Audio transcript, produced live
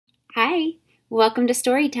Hi, welcome to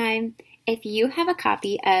Storytime. If you have a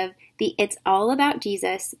copy of the It's All About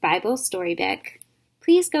Jesus Bible Storybook,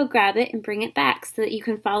 please go grab it and bring it back so that you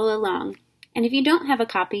can follow along. And if you don't have a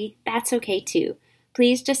copy, that's okay too.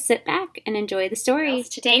 Please just sit back and enjoy the story.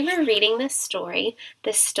 Today we're reading the story,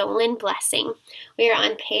 The Stolen Blessing. We are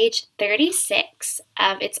on page 36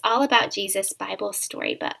 of It's All About Jesus Bible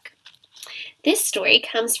Storybook. This story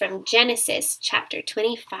comes from Genesis chapter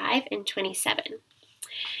 25 and 27.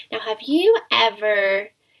 Now, have you ever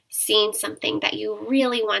seen something that you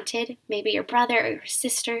really wanted? Maybe your brother or your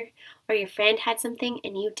sister or your friend had something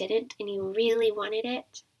and you didn't and you really wanted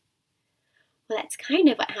it? Well, that's kind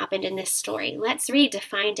of what happened in this story. Let's read to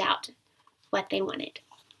find out what they wanted.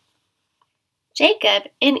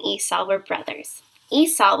 Jacob and Esau were brothers.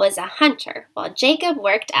 Esau was a hunter while Jacob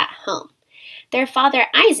worked at home. Their father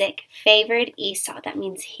Isaac favored Esau. That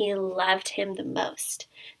means he loved him the most.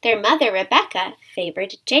 Their mother Rebekah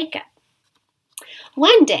favored Jacob.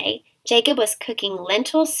 One day, Jacob was cooking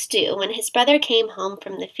lentil stew when his brother came home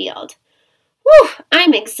from the field. "Whew,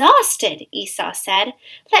 I'm exhausted," Esau said.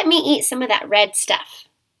 "Let me eat some of that red stuff."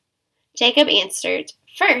 Jacob answered,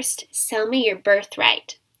 "First, sell me your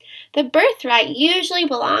birthright." The birthright usually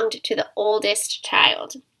belonged to the oldest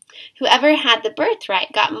child. Whoever had the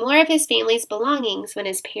birthright got more of his family's belongings when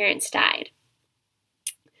his parents died.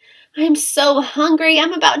 "I'm so hungry,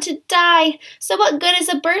 I'm about to die. So what good is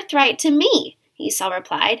a birthright to me?" Esau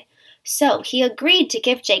replied. So he agreed to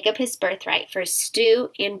give Jacob his birthright for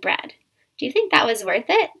stew and bread. Do you think that was worth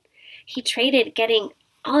it? He traded getting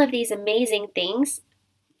all of these amazing things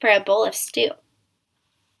for a bowl of stew.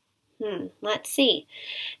 Let's see.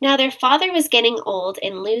 Now their father was getting old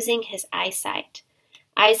and losing his eyesight.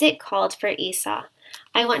 Isaac called for Esau.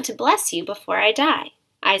 "I want to bless you before I die,"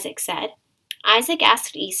 Isaac said. Isaac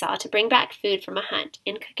asked Esau to bring back food from a hunt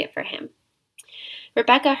and cook it for him.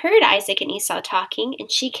 Rebekah heard Isaac and Esau talking,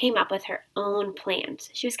 and she came up with her own plans.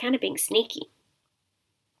 She was kind of being sneaky.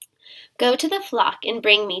 "Go to the flock and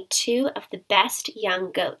bring me 2 of the best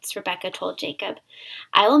young goats," Rebekah told Jacob.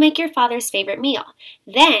 "I will make your father's favorite meal.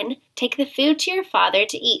 Then take the food to your father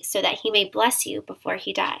to eat so that he may bless you before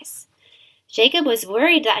he dies." Jacob was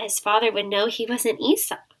worried that his father would know he wasn't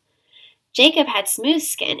Esau. Jacob had smooth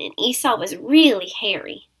skin and Esau was really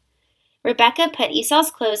hairy. Rebekah put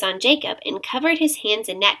Esau's clothes on Jacob and covered his hands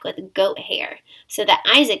and neck with goat hair so that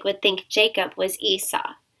Isaac would think Jacob was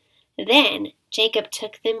Esau. Then Jacob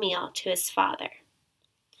took the meal to his father.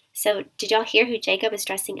 So, did y'all hear who Jacob is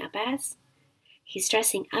dressing up as? He's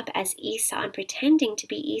dressing up as Esau and pretending to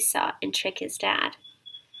be Esau and trick his dad.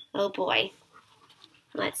 Oh boy.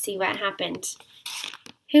 Let's see what happened.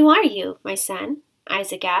 "Who are you, my son?"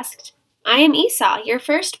 Isaac asked. "I am Esau, your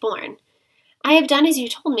firstborn." "I have done as you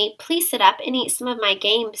told me. Please sit up and eat some of my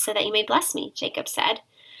game so that you may bless me," Jacob said.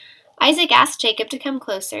 Isaac asked Jacob to come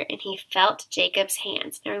closer, and he felt Jacob's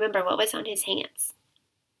hands. Now remember, what was on his hands?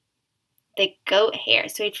 The goat hair,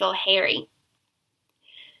 so he'd feel hairy.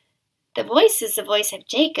 The voice is the voice of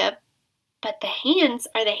Jacob, but the hands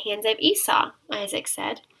are the hands of Esau, Isaac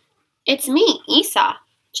said. "It's me, Esau,"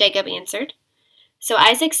 Jacob answered. So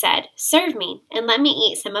Isaac said, "Serve me, and let me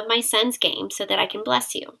eat some of my son's game so that I can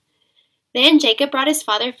bless you." Then Jacob brought his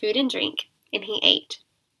father food and drink, and he ate.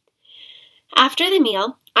 After the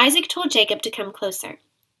meal, Isaac told Jacob to come closer.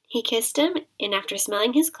 He kissed him, and after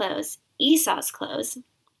smelling his clothes, Esau's clothes,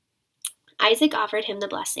 Isaac offered him the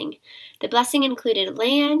blessing. The blessing included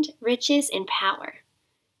land, riches, and power.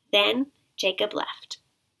 Then Jacob left.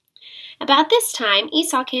 About this time,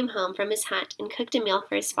 Esau came home from his hunt and cooked a meal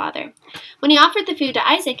for his father. When he offered the food to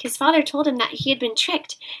Isaac, his father told him that he had been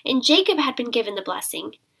tricked, and Jacob had been given the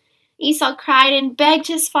blessing. Esau cried and begged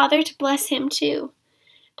his father to bless him too.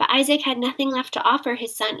 But Isaac had nothing left to offer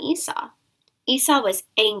his son Esau. Esau was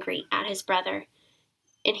angry at his brother,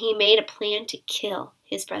 and he made a plan to kill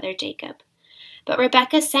his brother Jacob. But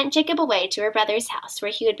Rebekah sent Jacob away to her brother's house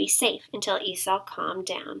where he would be safe until Esau calmed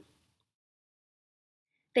down.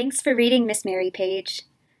 Thanks for reading, Miss Mary Page.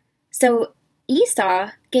 So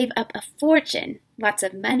Esau gave up a fortune, lots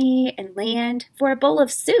of money and land, for a bowl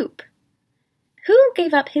of soup. Who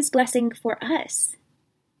gave up his blessing for us?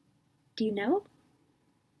 Do you know?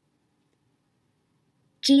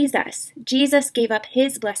 Jesus. Jesus gave up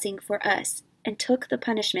his blessing for us and took the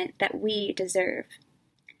punishment that we deserve.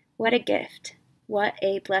 What a gift. What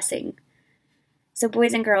a blessing. So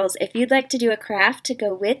boys and girls, if you'd like to do a craft to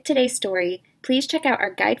go with today's story, please check out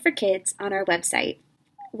our guide for kids on our website.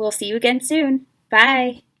 We'll see you again soon.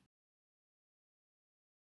 Bye.